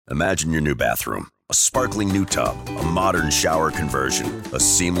Imagine your new bathroom. A sparkling new tub, a modern shower conversion, a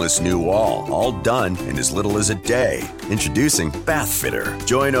seamless new wall, all done in as little as a day. Introducing Bath Fitter.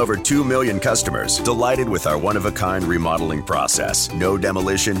 Join over 2 million customers delighted with our one-of-a-kind remodeling process. No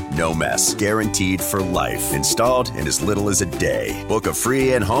demolition, no mess. Guaranteed for life. Installed in as little as a day. Book a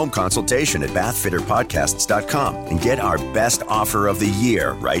free in-home consultation at bathfitterpodcasts.com and get our best offer of the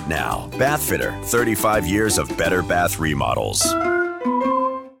year right now. Bath Fitter, 35 years of better bath remodels.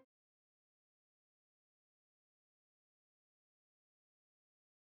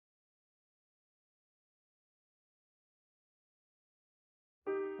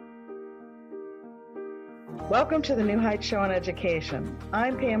 Welcome to the New Heights Show on Education.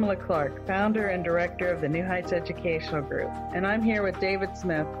 I'm Pamela Clark, founder and director of the New Heights Educational Group, and I'm here with David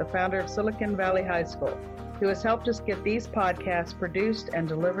Smith, the founder of Silicon Valley High School, who has helped us get these podcasts produced and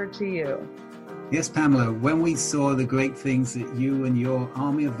delivered to you. Yes, Pamela, when we saw the great things that you and your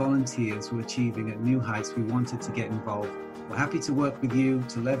army of volunteers were achieving at New Heights, we wanted to get involved. We're happy to work with you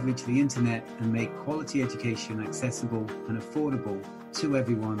to leverage the internet and make quality education accessible and affordable to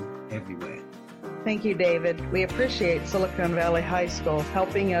everyone, everywhere. Thank you, David. We appreciate Silicon Valley High School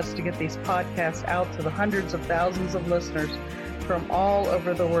helping us to get these podcasts out to the hundreds of thousands of listeners from all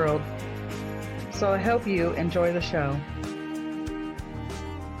over the world. So I hope you enjoy the show.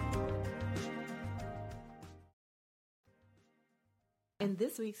 In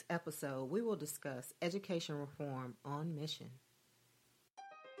this week's episode, we will discuss education reform on mission.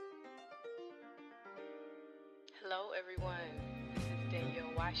 Hello, everyone. This is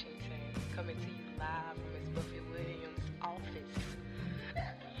Danielle Washington coming to you live from Ms. Buffie Williams' office.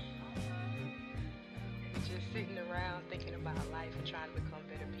 We're just sitting around thinking about life and trying to become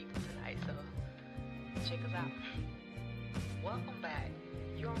better people tonight, so check us out. Welcome back.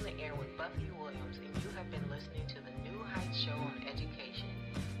 You're on the air with Buffie Williams, and you have been listening to the New Heights Show on Education.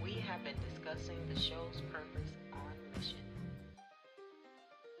 We have been discussing the show's purpose on mission.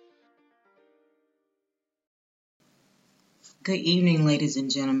 Good evening, ladies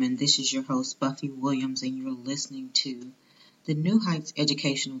and gentlemen. This is your host, Buffie Williams, and you're listening to the New Heights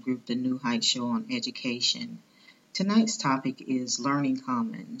Educational Group, the New Heights Show on Education. Tonight's topic is Learning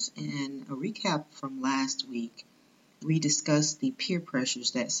Commons, and a recap from last week. We discussed the peer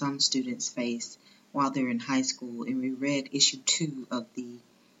pressures that some students face while they're in high school, and we read issue 2 of the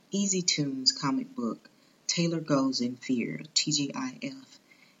Easy Tunes comic book, Taylor Goes in Fear, TGIF.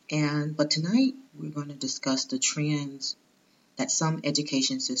 But tonight, we're going to discuss the trends that some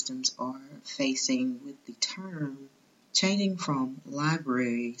education systems are facing with the term changing from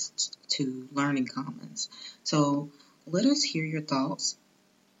libraries to learning commons. So let us hear your thoughts.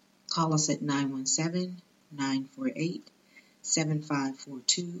 Call us at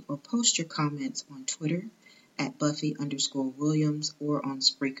 917-948-7542 or post your comments on Twitter at Buffy_Williams or on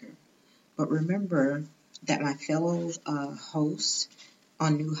Spreaker. But remember that my fellow host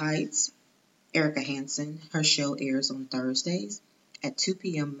on New Heights, Erica Hansen, her show airs on Thursdays at 2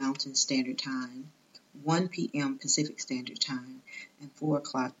 p.m. Mountain Standard Time, 1 p.m. Pacific Standard Time, and 4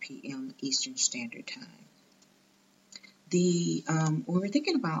 o'clock p.m. Eastern Standard Time. When we're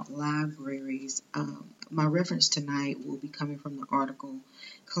thinking about libraries, my reference tonight will be coming from the article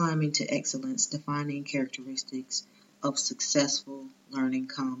Climbing to Excellence, Defining Characteristics of Successful Learning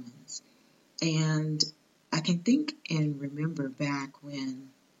Commons. And I can think and remember back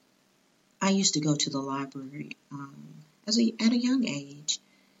when I used to go to the library at a young age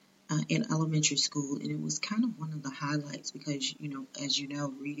in elementary school, and it was kind of one of the highlights because, as you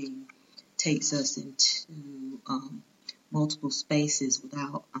know, reading takes us into multiple spaces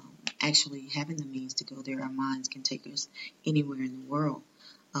without actually having the means to go there. Our minds can take us anywhere in the world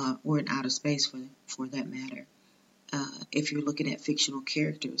or in outer space for that matter. If you're looking at fictional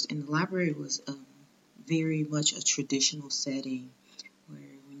characters, and the library was very much a traditional setting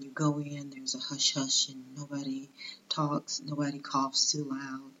where when you go in, there's a hush-hush and nobody talks, nobody coughs too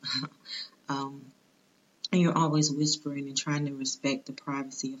loud. And you're always whispering and trying to respect the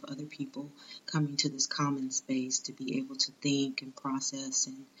privacy of other people coming to this common space to be able to think and process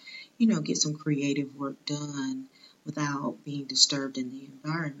and, get some creative work done without being disturbed in the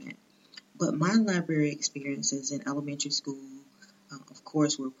environment. But my library experiences in elementary school, of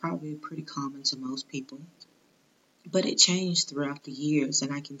course, were probably pretty common to most people. But it changed throughout the years,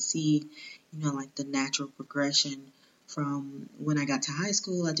 and I can see, like the natural progression from when I got to high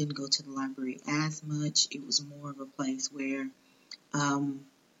school. I didn't go to the library as much. It was more of a place where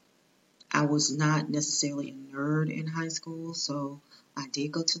I was not necessarily a nerd in high school, so I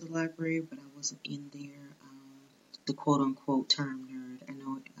did go to the library, but I wasn't in there, the quote-unquote term nerd. I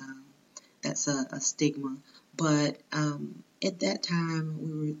know that's a stigma, but at that time,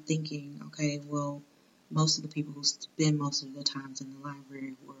 we were thinking, okay, well, most of the people who spend most of their times in the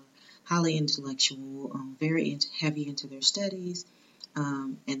library were highly intellectual, very heavy into their studies,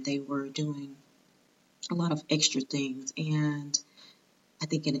 and they were doing a lot of extra things. And I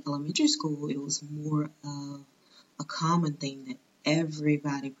think in elementary school, it was more of a common thing that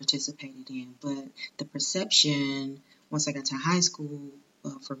everybody participated in. But the perception, once I got to high school,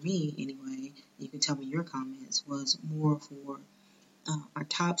 for me anyway, you can tell me your comments, was more for our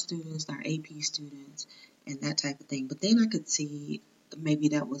top students, our AP students, and that type of thing. But then I could see maybe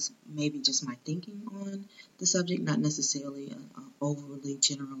that was maybe just my thinking on the subject, not necessarily an overly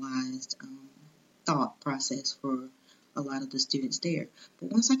generalized thought process for a lot of the students there.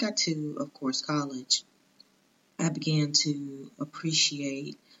 But once I got to, of course, college, I began to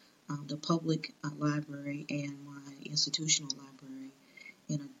appreciate the public library and my institutional library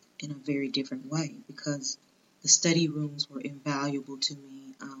in a very different way, because the study rooms were invaluable to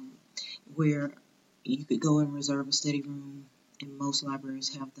me, where you could go and reserve a study room, and most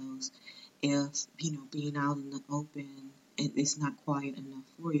libraries have those. If, being out in the open, it's not quiet enough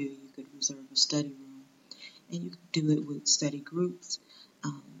for you, you could reserve a study room. And you could do it with study groups.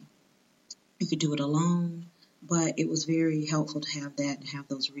 You could do it alone, but it was very helpful to have that and have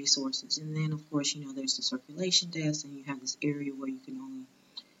those resources. And then, of course, there's the circulation desk, and you have this area where you can only,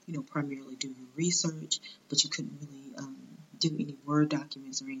 primarily do your research, but you couldn't really do any Word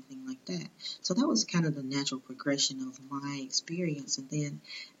documents or anything like that. So that was kind of the natural progression of my experience. And then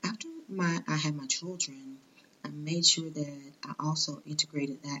after I had my children, I made sure that I also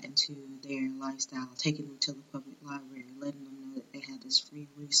integrated that into their lifestyle, taking them to the public library, letting them know that they had this free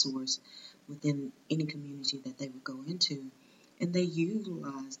resource within any community that they would go into. And they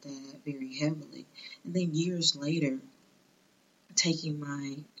utilized that very heavily. And then years later, taking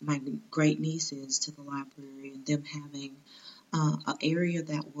my great nieces to the library and them having an area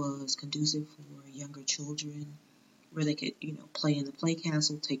that was conducive for younger children, where they could, play in the play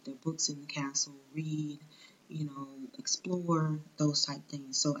castle, take their books in the castle, read, explore, those type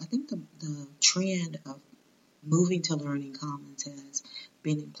things. So I think the trend of moving to Learning Commons has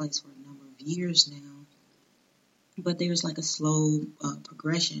been in place for a number of years now. But there's like a slow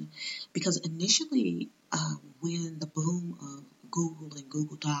progression, because initially when the boom of Google and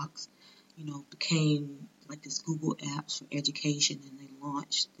Google Docs, became like this Google Apps for education, and they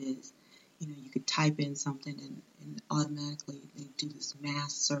launched this, you could type in something and automatically they do this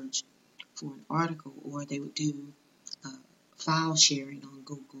mass search for an article, or they would do file sharing on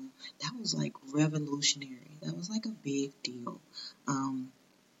Google. That was like revolutionary. That was like a big deal.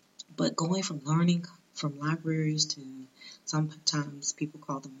 But going from libraries to sometimes people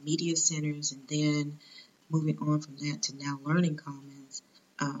call them media centers, and then moving on from that to now Learning Commons,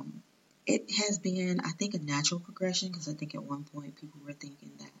 it has been, I think, a natural progression, because I think at one point people were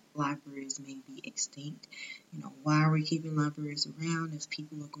thinking that libraries may be extinct. Why are we keeping libraries around if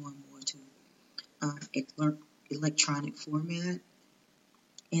people are going more to electronic format?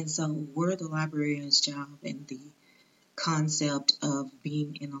 And so were the librarian's job and the concept of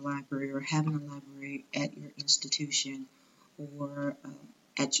being in a library or having a library at your institution, or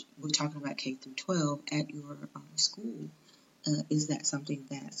we're talking about K through 12 at your school, is that something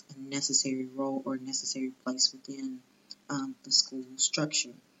that's a necessary role or necessary place within the school structure?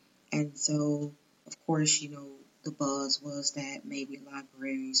 And so, of course, the buzz was that maybe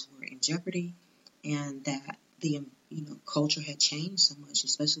libraries were in jeopardy, and that the culture had changed so much,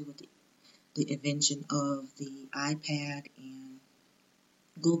 especially with the invention of the iPad and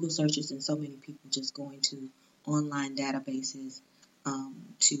Google searches, and so many people just going to online databases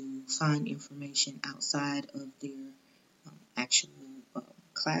to find information outside of their actual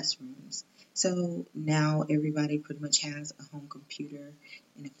classrooms. So now everybody pretty much has a home computer,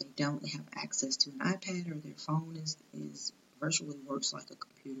 and if they don't, they have access to an iPad, or their phone is virtually works like a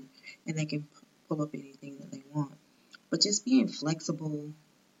computer, and they can pull up anything that they want. But just being flexible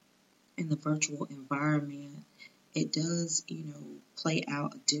in the virtual environment, it does, play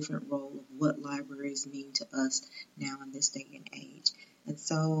out a different role of what libraries mean to us now in this day and age. And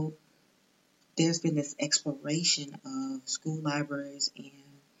so there's been this exploration of school libraries and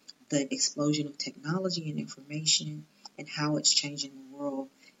the explosion of technology and information, and how it's changing the world,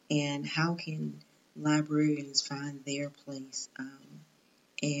 and how can librarians find their place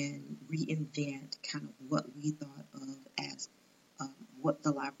and reinvent kind of what we thought of as what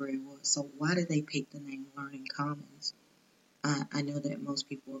the library was. So why did they pick the name Learning Commons? I know that most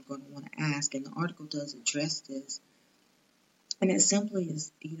people are going to want to ask, and the article does address this. And it simply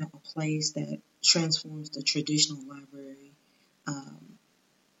is, a place that transforms the traditional library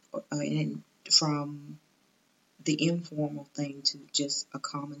and from the informal thing to just a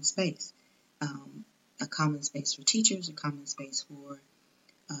common space. A common space for teachers, a common space for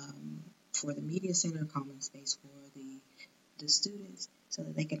the media center, a common space for the students, so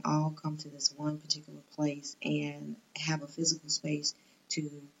that they can all come to this one particular place and have a physical space to,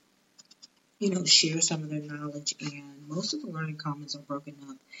 share some of their knowledge. And most of the learning commons are broken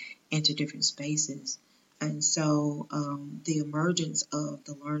up into different spaces. And so the emergence of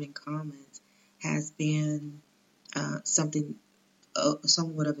the learning commons has been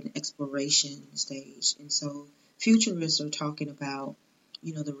somewhat of an exploration stage. And so futurists are talking about,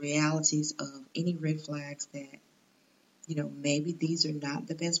 the realities of any red flags that, maybe these are not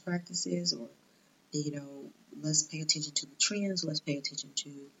the best practices, or, let's pay attention to the trends. Let's pay attention to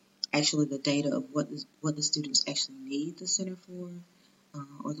actually the data of what the students actually need the center for,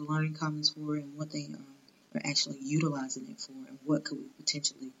 or the learning commons for, and what they are actually utilizing it for, and what could we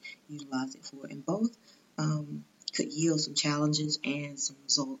potentially utilize it for. And both could yield some challenges and some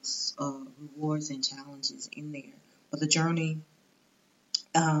results, rewards and challenges in there. But the journey,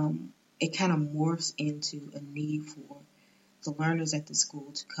 it kind of morphs into a need for the learners at the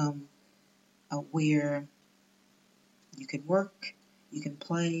school to come where you can work, you can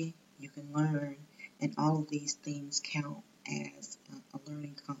play, you can learn, and all of these things count as a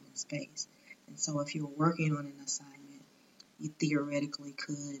learning common space. And so if you're working on an assignment, you theoretically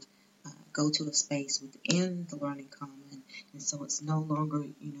could go to a space within the learning common, and so it's no longer,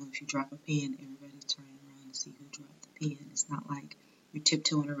 if you drop a pen, everybody's turning around to see who dropped the pen. It's not like you're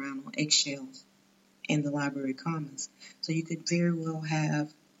tiptoeing around on eggshells in the library commons. So you could very well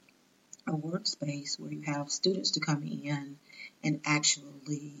have a workspace where you have students to come in and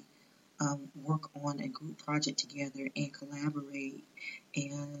actually work on a group project together and collaborate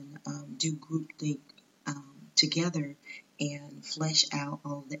and do groupthink together and flesh out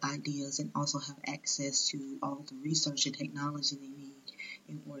all the ideas, and also have access to all the research and technology they need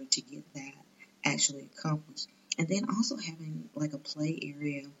in order to get that actually accomplished. And then also having like a play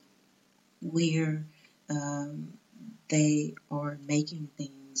area where they are making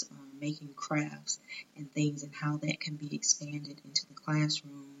things, making crafts and things, and how that can be expanded into the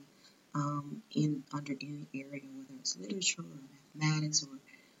classroom under any area, whether it's literature or mathematics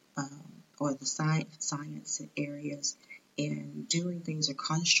or the science areas, and doing things or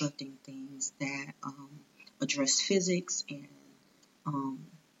constructing things that address physics and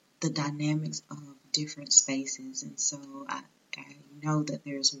the dynamics of different spaces. And so I know that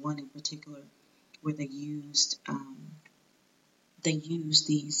there's one in particular where they used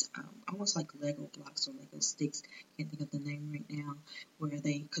these almost like Lego blocks or Lego sticks, can't think of the name right now, where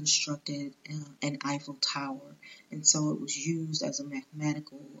they constructed an Eiffel Tower. And so it was used as a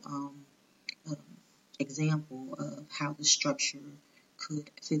mathematical example of how the structure could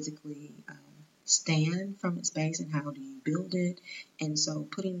physically stand from its base, and how do you build it. And so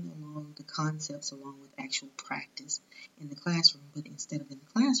putting along the concepts along with actual practice in the classroom, but instead of in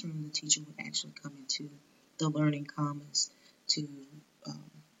the classroom, the teacher would actually come into the learning commons to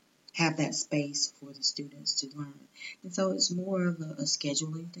have that space for the students to learn. And so it's more of a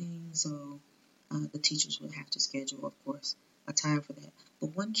scheduling thing. So the teachers would have to schedule, of course, a time for that.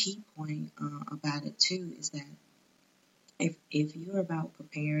 But one key point about it too is that if you're about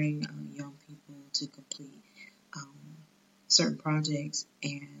preparing young people to complete certain projects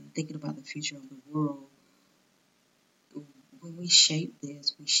and thinking about the future of the world, when we shape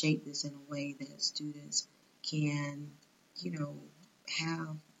this in a way that students can,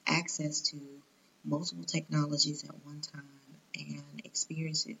 have access to multiple technologies at one time and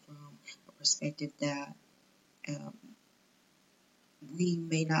experience it from a perspective that we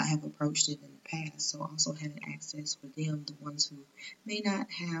may not have approached it in the past. So also having access for them, the ones who may not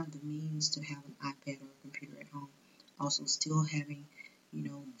have the means to have an iPad or a computer at home, also still having,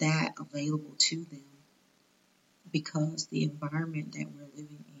 that available to them, because the environment that we're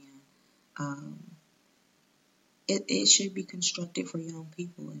living in, it should be constructed for young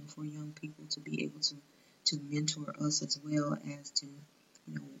people, and for young people to be able to mentor us, as well as to,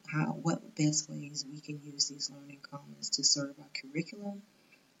 what best ways we can use these learning commons to serve our curriculum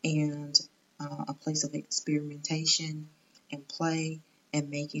and a place of experimentation and play and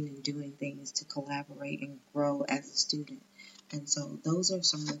making and doing things to collaborate and grow as a student. And so those are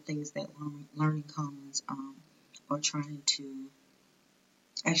some of the things that learning commons are trying to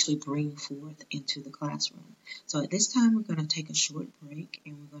actually bring forth into the classroom. So at this time, we're going to take a short break,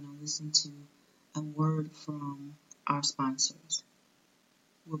 and we're going to listen to a word from our sponsors.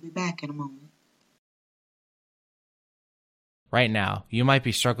 We'll be back in a moment. Right now, you might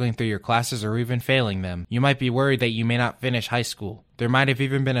be struggling through your classes or even failing them. You might be worried that you may not finish high school. There might have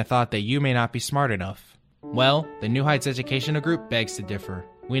even been a thought that you may not be smart enough. Well, the New Heights Educational Group begs to differ.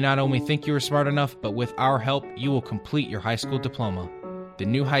 We not only think you are smart enough, but with our help, you will complete your high school diploma. The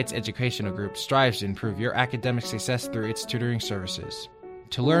New Heights Educational Group strives to improve your academic success through its tutoring services.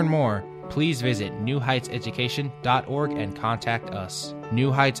 To learn more, please visit newheightseducation.org and contact us.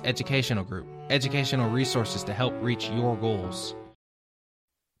 New Heights Educational Group, educational resources to help reach your goals.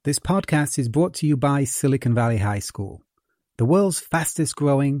 This podcast is brought to you by Silicon Valley High School, the world's fastest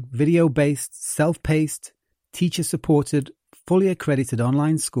growing, video-based, self-paced, teacher-supported, fully accredited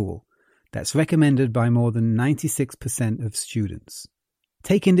online school that's recommended by more than 96% of students.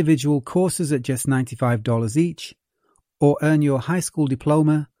 Take individual courses at just $95 each, or earn your high school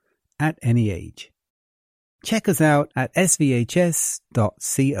diploma at any age. Check us out at svhs.co.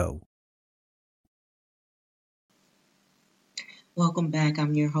 Welcome back.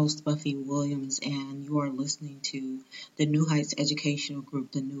 I'm your host, Buffie Williams, and you are listening to the New Heights Educational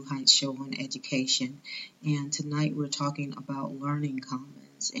Group, the New Heights Show on Education. And tonight we're talking about learning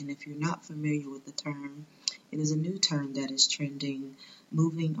commons. And if you're not familiar with the term, it is a new term that is trending,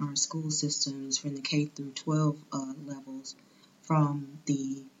 moving our school systems from the K through 12 levels from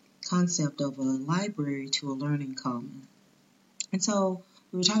the concept of a library to a learning common. And so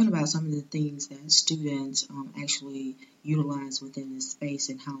we were talking about some of the things that students actually utilize within this space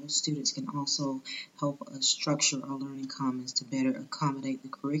and how students can also help us structure our learning commons to better accommodate the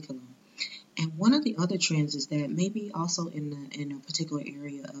curriculum. And one of the other trends is that maybe also in a particular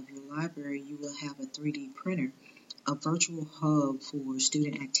area of your library, you will have a 3D printer, a virtual hub for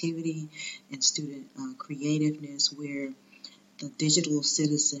student activity and student creativeness, where the digital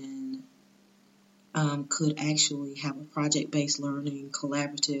citizen could actually have a project-based learning,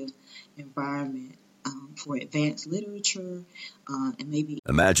 collaborative environment for advanced literature, and maybe...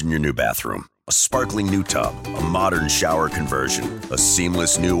 Imagine your new bathroom. A sparkling new tub, a modern shower conversion, a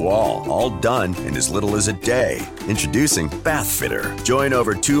seamless new wall, all done in as little as a day. Introducing Bath Fitter. Join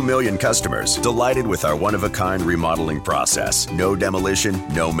over 2 million customers delighted with our one-of-a-kind remodeling process. No demolition,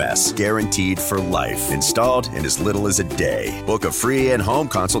 no mess. Guaranteed for life. Installed in as little as a day. Book a free in-home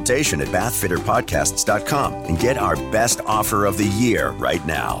consultation at bathfitterpodcasts.com and get our best offer of the year right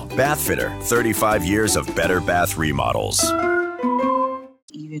now. Bath Fitter, 35 years of better bath remodels.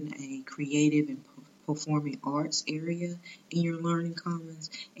 Even a creative and performing arts area in your learning commons,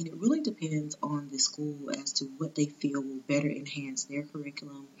 and it really depends on the school as to what they feel will better enhance their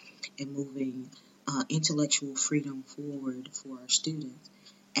curriculum and moving intellectual freedom forward for our students.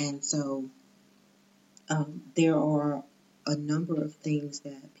 And so there are a number of things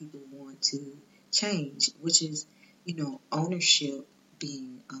that people want to change, which is, ownership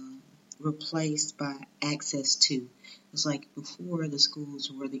being replaced by access to. It's like before, the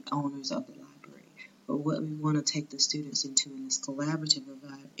schools were the owners of the library. But what we want to take the students into in this collaborative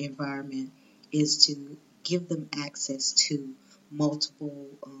environment is to give them access to multiple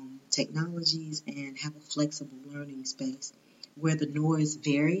technologies and have a flexible learning space where the noise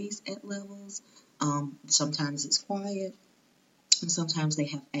varies at levels. Sometimes it's quiet, and sometimes they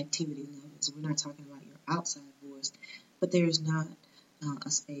have activity levels. We're not talking about your outside voice, but there's not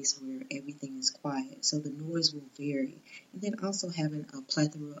a space where everything is quiet. So the noise will vary. And then also having a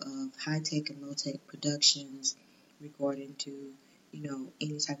plethora of high-tech and low-tech productions regarding to,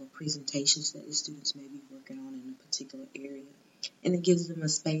 any type of presentations that the students may be working on in a particular area. And it gives them a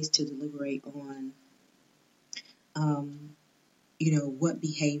space to deliberate on, what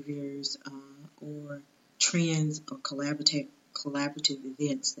behaviors or trends or collaborative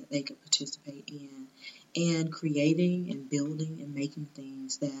events that they could participate in, and creating and building and making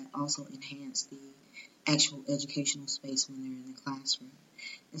things that also enhance the actual educational space when they're in the classroom.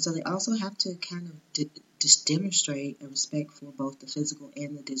 And so they also have to kind of just demonstrate a respect for both the physical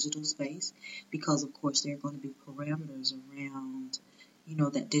and the digital space, because of course there are going to be parameters around,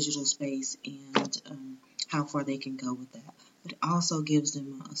 that digital space and how far they can go with that. But it also gives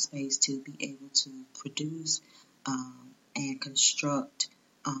them a space to be able to produce and construct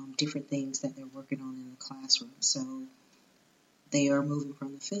different things that they're working on in the classroom. So they are moving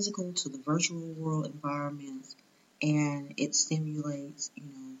from the physical to the virtual world environments, and it stimulates,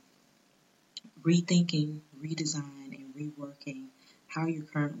 rethinking, redesign, and reworking how you're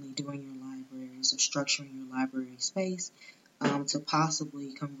currently doing your libraries or structuring your library space, to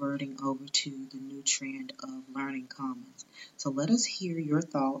possibly converting over to the new trend of learning commons. So let us hear your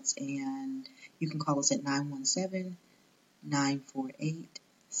thoughts, and you can call us at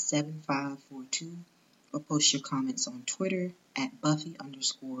 917-948-7542, or post your comments on Twitter at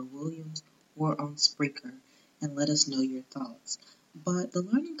Buffy_Williams or on Spreaker, and let us know your thoughts. But the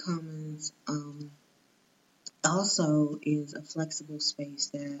learning commons, also is a flexible space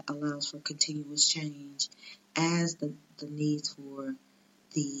that allows for continuous change as the needs for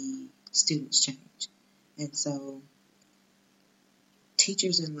the students change. And so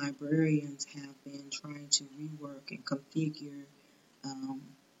teachers and librarians have been trying to rework and configure,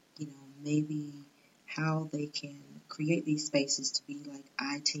 maybe how they can create these spaces to be like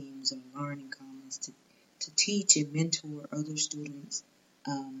I-teams or learning commons to teach and mentor other students,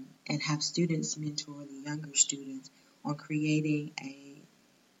 and have students mentor the younger students on creating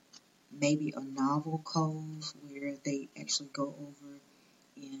maybe a novel cove where they actually go over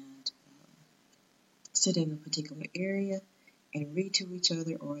and sit in a particular area and read to each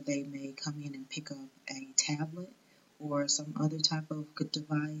other, or they may come in and pick up a tablet or some other type of good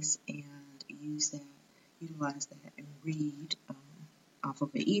device and utilize that and read off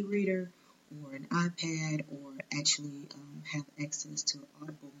of an e-reader or an iPad, or actually have access to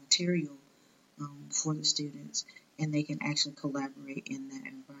audible material for the students, and they can actually collaborate in that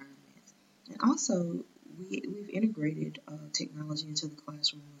environment. And also, we've integrated technology into the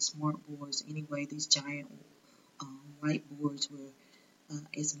classroom with smart boards anyway, these giant whiteboards where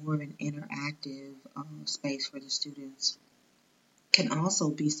it's more of an interactive space for the students, can also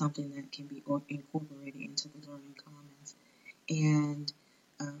be something that can be incorporated into the learning commons. And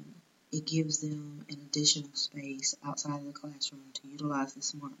it gives them an additional space outside of the classroom to utilize the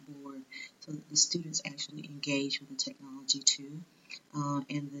smart board so that the students actually engage with the technology too.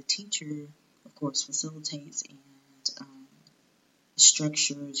 And the teacher, of course, facilitates and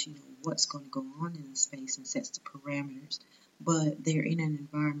structures, what's going to go on in the space and sets the parameters. But they're in an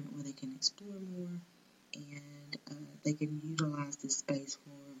environment where they can explore more, and they can utilize this space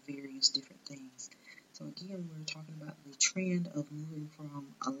for various different things. So again, we're talking about the trend of moving from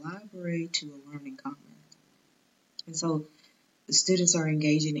a library to a learning commons. And so the students are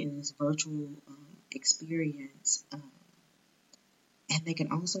engaging in this virtual experience, and they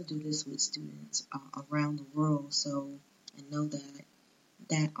can also do this with students around the world. So I know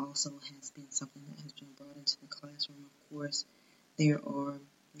that also has been something that has been brought into the classroom. Of course, there are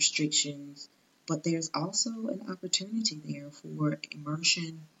restrictions, but there's also an opportunity there for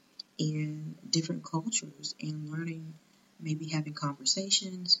immersion in different cultures and learning, maybe having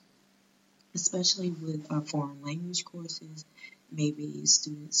conversations, especially with our foreign language courses. Maybe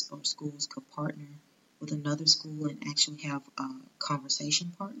students or schools could partner with another school and actually have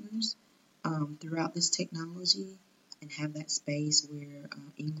conversation partners throughout this technology, and have that space where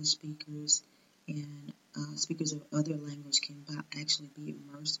English speakers and speakers of other language can actually be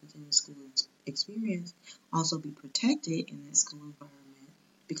immersed within the school experience, also be protected in that school environment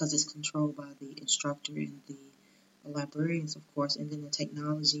because it's controlled by the instructor and the librarians, of course, and then the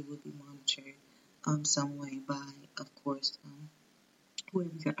technology would be monitored some way by, of course, whoever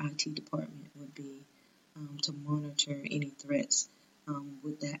your IT department would be to monitor any threats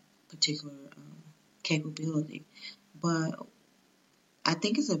with that particular capability. But I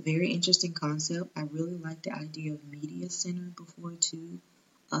think it's a very interesting concept. I really like the idea of media center before too,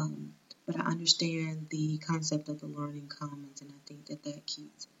 but I understand the concept of the learning commons, and I think that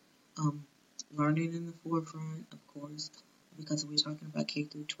keeps learning in the forefront, of course, because we're talking about K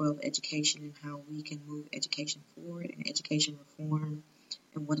through 12 education and how we can move education forward and education reform,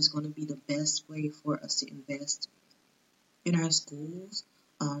 and what is going to be the best way for us to invest in our schools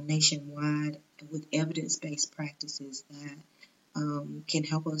nationwide with evidence-based practices that can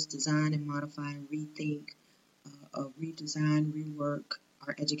help us design and modify and rethink, redesign, rework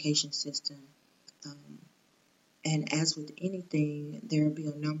our education system. And as with anything, there will be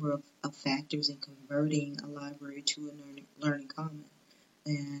a number of factors in converting a library to a learning common.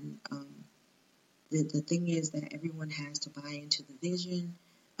 And the thing is that everyone has to buy into the vision,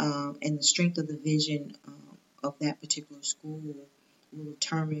 and the strength of the vision of that particular school will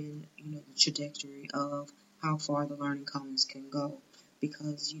determine, the trajectory of how far the learning commons can go.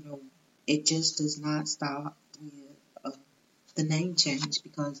 Because, it just does not stop with the name change,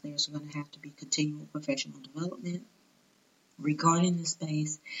 because there's going to have to be continual professional development regarding the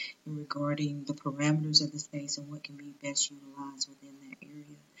space and regarding the parameters of the space and what can be best utilized within that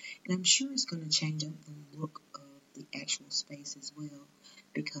area. And I'm sure it's going to change up the look of the actual space as well,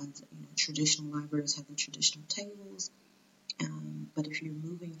 because traditional libraries have the traditional tables, but if you're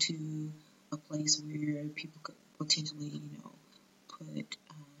moving to a place where people could potentially put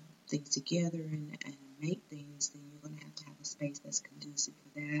things together and make things, then you're going to have a space that's conducive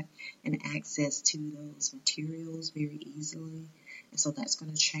for that and access to those materials very easily. And so that's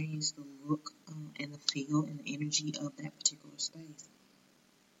going to change the look and the feel and the energy of that particular space.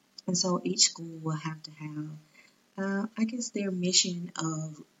 And so each school will have to have, I guess, their mission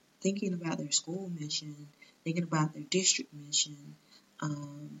of thinking about their school mission thinking about their district mission,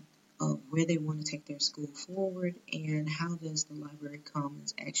 of where they want to take their school forward, and how does the library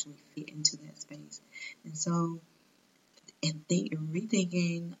commons actually fit into that space. And so, and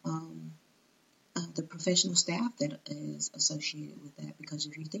rethinking the professional staff that is associated with that, because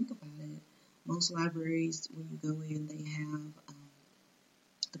if you think about it, most libraries, when you go in, they have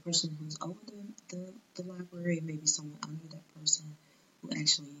the person who's over the library, maybe someone under that person who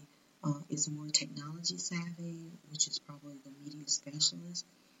actually is more technology savvy, which is probably the media specialist.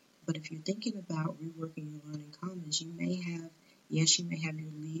 But if you're thinking about reworking your learning commons, you may have your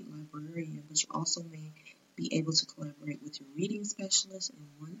lead librarian, but you also may be able to collaborate with your reading specialist in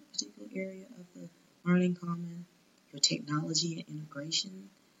one particular area of the learning common, your technology and integration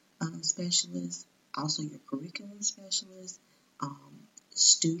specialist, also your curriculum specialist,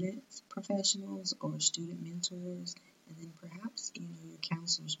 student professionals or student mentors, and then perhaps your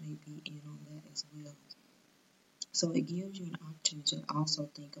counselors may be in on that as well. So it gives you an opportunity to also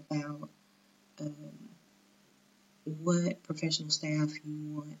think about what professional staff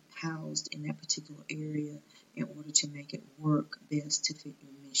you want housed in that particular area in order to make it work best to fit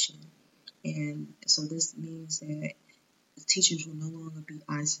your mission. And so this means that the teachers will no longer be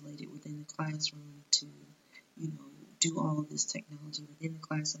isolated within the classroom to, do all of this technology within the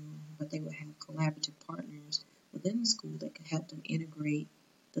classroom, but they will have collaborative partners within the school that can help them integrate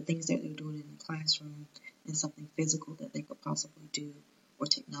the things that they're doing in the classroom and something physical that they could possibly do, or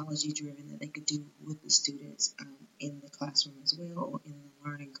technology driven that they could do with the students in the classroom as well, or in the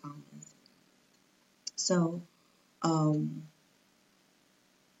learning commons. So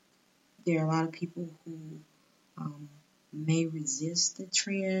there are a lot of people who may resist the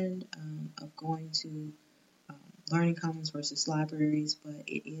trend of going to learning commons versus libraries, but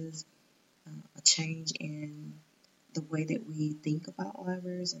it is a change in the way that we think about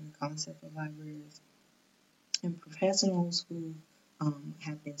libraries and the concept of libraries. And professionals who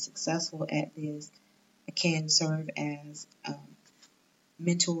have been successful at this can serve as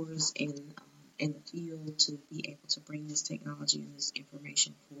mentors in the field to be able to bring this technology and this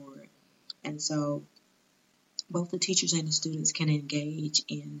information forward. And so both the teachers and the students can engage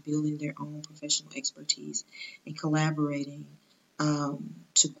in building their own professional expertise and collaborating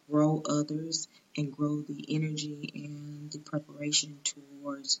to grow others and grow the energy and the preparation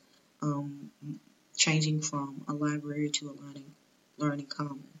towards changing from a library to a learning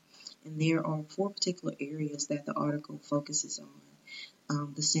common. And there are 4 particular areas that the article focuses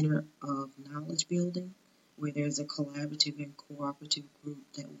on. The Center of Knowledge Building, where there's a collaborative and cooperative group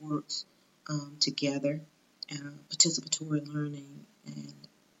that works together, participatory learning, and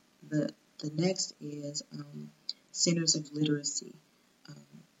the next is Centers of Literacy,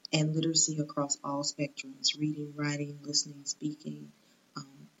 and literacy across all spectrums: reading, writing, listening, speaking,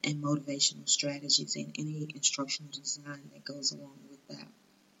 and motivational strategies, and any instructional design that goes along with that.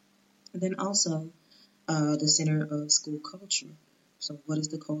 And then also the Center of School Culture. So what is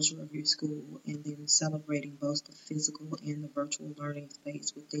the culture of your school? And then celebrating both the physical and the virtual learning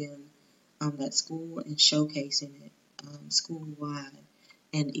space within that school, and showcasing it school-wide,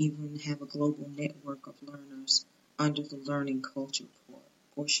 and even have a global network of learners under the learning culture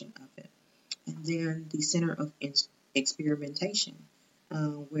portion of it. And then the Center of Experimentation,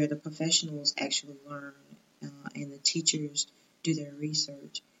 where the professionals actually learn and the teachers do their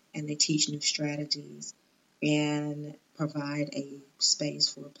research, and they teach new strategies and provide a space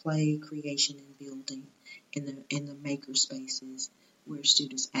for play, creation, and building in the maker spaces, where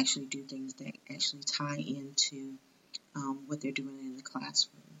students actually do things that actually tie into what they're doing in the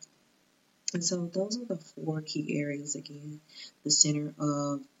classroom. And so those are the 4 key areas again: the Center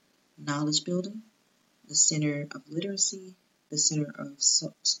of Knowledge Building, the Center of Literacy, the Center of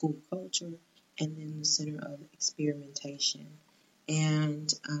School Culture, and then the Center of Experimentation.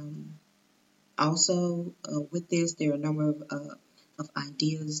 And also with this, there are a number of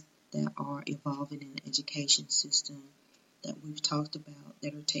ideas that are evolving in the education system that we've talked about,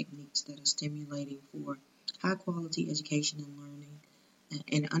 that are techniques that are stimulating for high quality education and learning,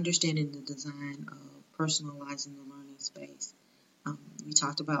 and understanding the design of personalizing the learning space. We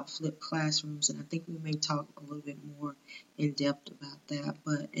talked about flipped classrooms, and I think we may talk a little bit more in depth about that.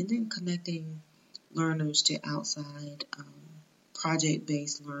 And then connecting learners to outside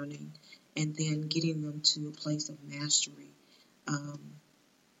project-based learning, and then getting them to a place of mastery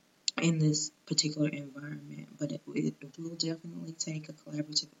in this particular environment. But it will definitely take a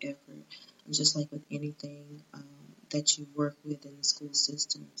collaborative effort, just like with anything that you work with in the school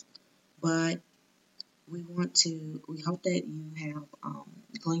systems. But we hope that you have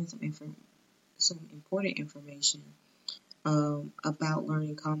gleaned some important information about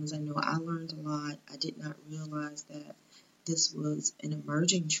Learning Commons. I know I learned a lot. I did not realize that this was an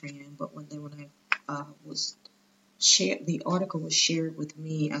emerging trend, but when I was shared, the article was shared with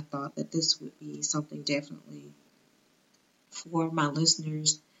me, I thought that this would be something definitely for my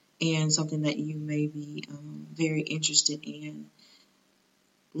listeners and something that you may be very interested in,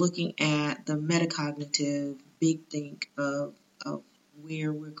 looking at the metacognitive big think of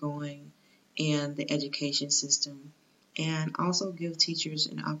where we're going in the education system, and also give teachers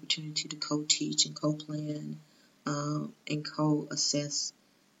an opportunity to co-teach and co-plan and co-assess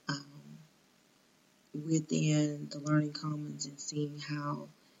within the Learning Commons, and seeing how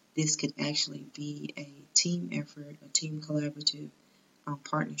this could actually be a team effort, a team collaborative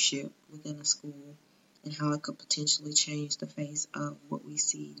partnership within a school, and how it could potentially change the face of what we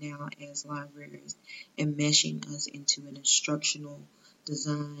see now as libraries, and meshing us into an instructional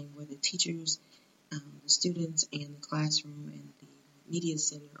design where the teachers, the students, and the classroom and the media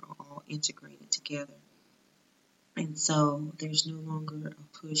center are all integrated together. And so there's no longer a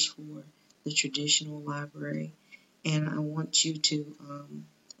push for the traditional library. And I want you to,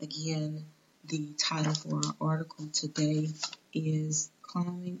 again, the title for our article today is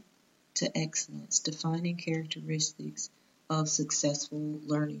Climbing to Excellence, Defining Characteristics of Successful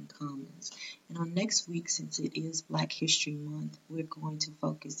Learning Commons. And on next week, since it is Black History Month, we're going to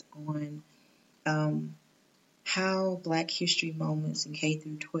focus on how Black History Moments in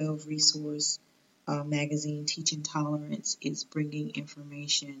K-12 resource magazine Teaching Tolerance is bringing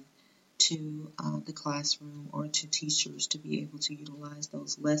information to the classroom, or to teachers to be able to utilize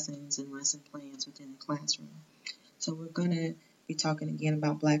those lessons and lesson plans within the classroom. So we're going to be talking again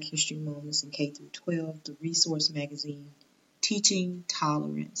about Black History Moments in K-12, the resource magazine Teaching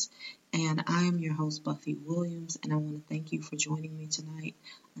Tolerance. And I am your host, Buffie Williams, and I want to thank you for joining me tonight.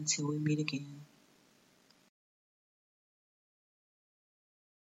 Until we meet again.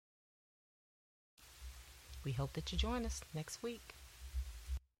 We hope that you join us next week.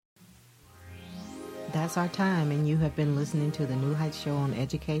 That's our time, and you have been listening to the New Heights Show on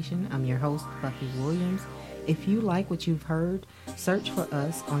Education. I'm your host, Buffie Williams. If you like what you've heard, search for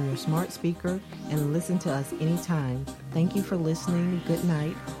us on your smart speaker and listen to us anytime. Thank you for listening. Good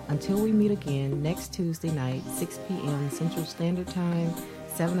night. Until we meet again next Tuesday night, 6 p.m. Central Standard Time,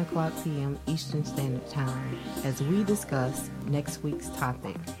 7 o'clock p.m. Eastern Standard Time, as we discuss next week's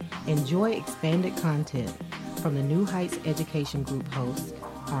topic. Enjoy expanded content from the New Heights Education Group hosts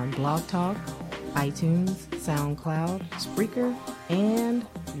on Blog Talk, iTunes, SoundCloud, Spreaker, and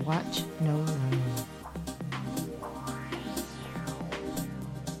Watch No Learn.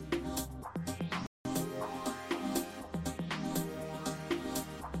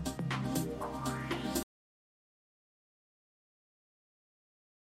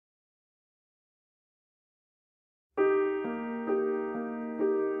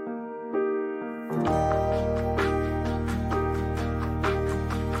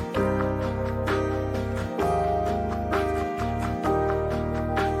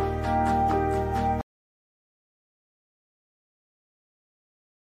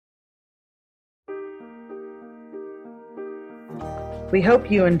 We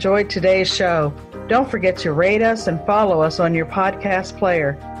hope you enjoyed today's show. Don't forget to rate us and follow us on your podcast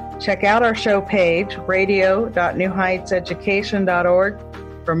player. Check out our show page,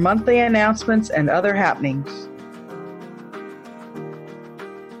 radio.newheightseducation.org, for monthly announcements and other happenings.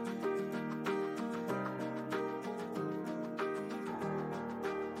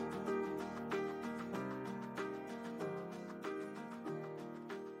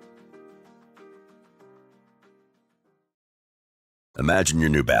 Imagine your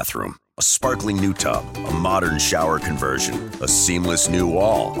new bathroom. A sparkling new tub, a modern shower conversion, a seamless new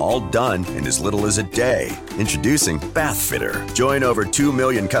wall, all done in as little as a day. Introducing Bath Fitter. Join over 2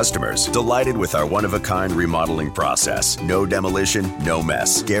 million customers delighted with our one-of-a-kind remodeling process. No demolition, no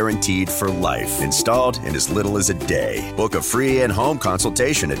mess. Guaranteed for life. Installed in as little as a day. Book a free in-home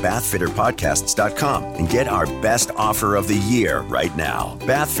consultation at bathfitterpodcasts.com and get our best offer of the year right now.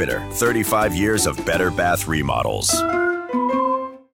 Bath Fitter, 35 years of better bath remodels.